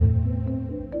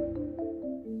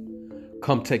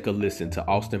Come take a listen to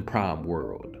Austin Prime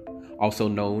World, also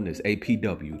known as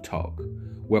APW Talk,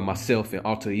 where myself and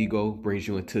Alter Ego brings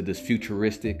you into this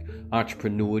futuristic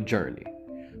entrepreneur journey.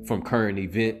 From current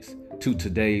events to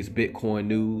today's Bitcoin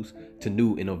news to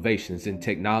new innovations in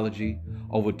technology,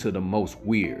 over to the most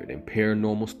weird and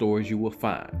paranormal stories you will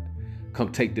find.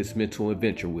 Come take this mental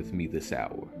adventure with me this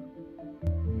hour.